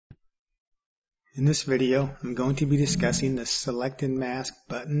In this video, I'm going to be discussing the Select and Mask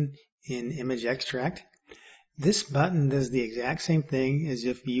button in Image Extract. This button does the exact same thing as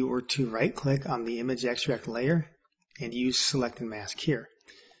if you were to right-click on the Image Extract layer and use Select and Mask here.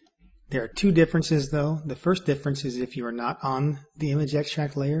 There are two differences though. The first difference is if you are not on the Image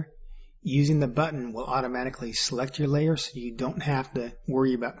Extract layer, using the button will automatically select your layer so you don't have to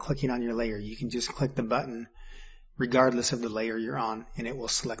worry about clicking on your layer. You can just click the button regardless of the layer you're on and it will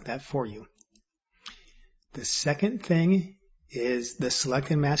select that for you. The second thing is the Select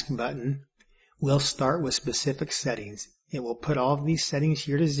and Mask button will start with specific settings. It will put all of these settings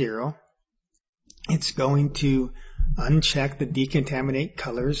here to 0. It's going to uncheck the decontaminate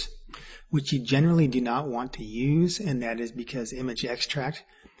colors, which you generally do not want to use, and that is because Image Extract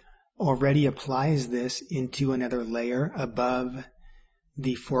already applies this into another layer above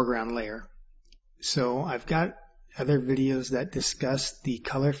the foreground layer. So I've got other videos that discuss the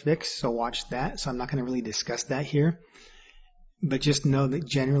color fix, so watch that. So I'm not going to really discuss that here, but just know that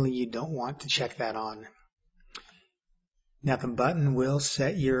generally you don't want to check that on. Now the button will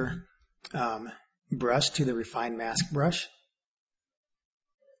set your brush to the Refine Mask brush,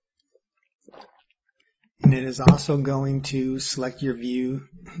 and it is also going to select your view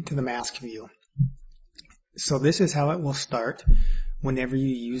to the mask view. So this is how it will start whenever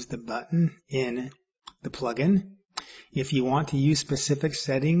you use the button in the plugin. If you want to use specific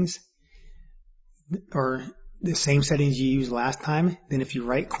settings or the same settings you used last time, then if you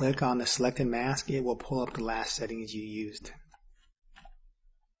right click on the Select and Mask, it will pull up the last settings you used.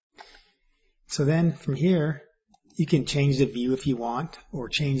 So then from here, you can change the view if you want or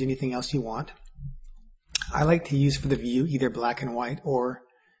change anything else you want. I like to use for the view either black and white or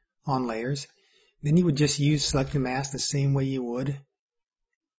on layers. Then you would just use Select and Mask the same way you would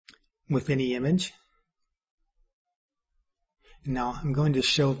with any image. Now I'm going to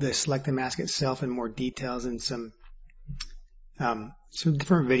show the Select and Mask itself in more details in some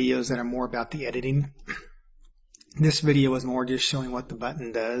different videos that are more about the editing. This video is more just showing what the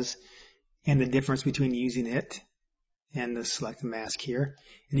button does and the difference between using it and the Select and Mask here.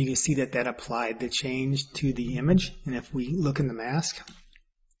 And you can see that that applied the change to the image. And if we look in the mask,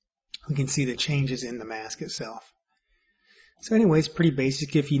 we can see the changes in the mask itself. So anyway, it's pretty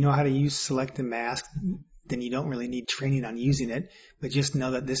basic. If you know how to use Select and Mask, then you don't really need training on using it, but just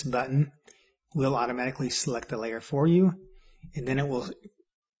know that this button will automatically select the layer for you, and then it will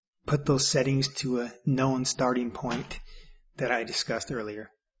put those settings to a known starting point that I discussed earlier.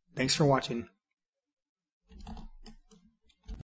 Thanks for watching.